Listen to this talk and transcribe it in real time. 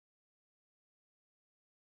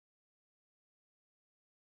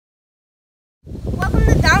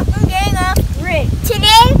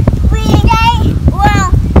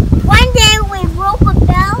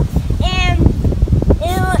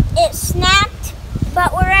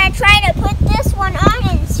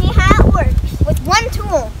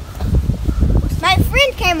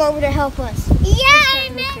come over to help us.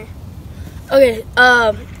 Yeah, Okay,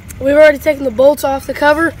 we've already taken the bolts off the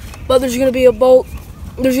cover, but there's going to be a bolt.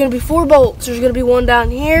 There's going to be 4 bolts. There's going to be one down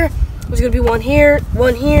here. There's going to be one here, and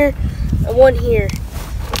one here.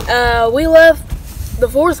 We left the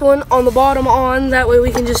 4th one on the bottom on. That way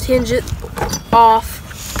we can just hinge it off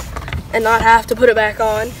and not have to put it back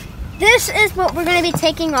on. This is what we're going to be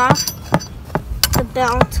taking off. The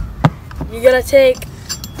belt. You're going to take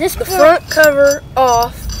This the front cover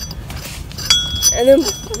off, and then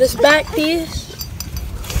this back piece.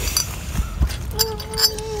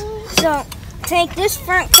 So, take this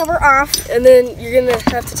front cover off. And then you're going to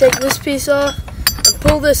have to take this piece off and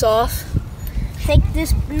pull this off. Take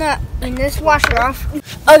this nut and this washer off.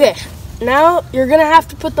 Okay, now you're going to have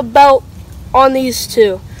to put the belt on these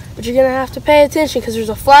 2. But you're going to have to pay attention because there's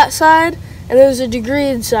a flat side and there's a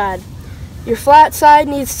degreed side. Your flat side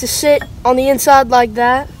needs to sit on the inside like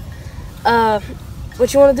that.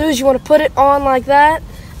 What you want to do is you want to put it on like that,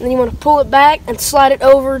 and then you want to pull it back and slide it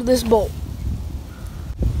over this bolt.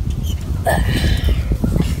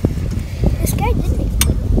 This guy didn't even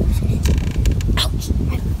put it. Ouch,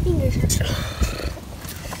 my fingers hurt.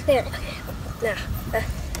 There. Now,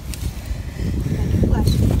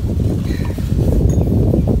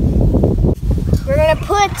 We're going to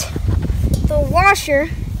put the washer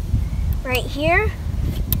right here.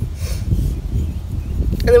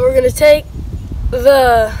 and then we're going to take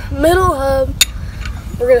the middle hub,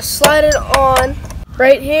 we're going to slide it on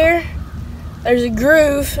right here. There's a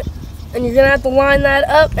groove, and you're going to have to line that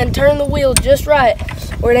up and turn the wheel just right,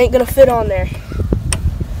 or it ain't going to fit on there.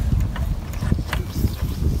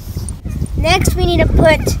 Next, we need to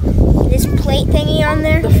put this plate thingy on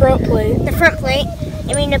there. The front plate. The front plate.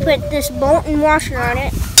 And we need to put this bolt and washer on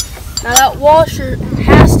it. Now that washer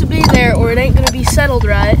has to be there, or it ain't going to be settled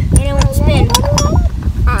right. And it won't spin.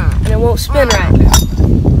 And it won't spin right.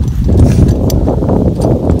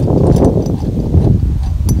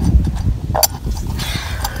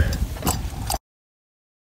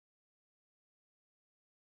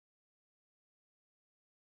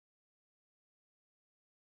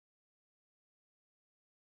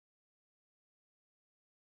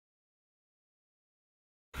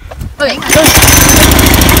 Okay, just a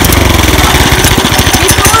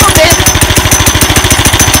little bit.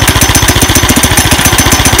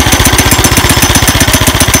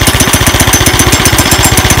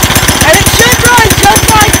 And it should run just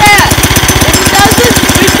like that. If it doesn't,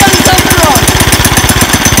 we've done something wrong.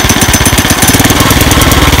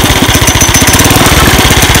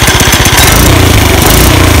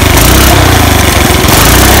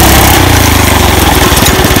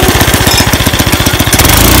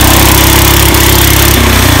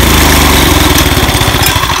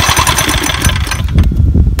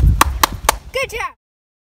 Good job.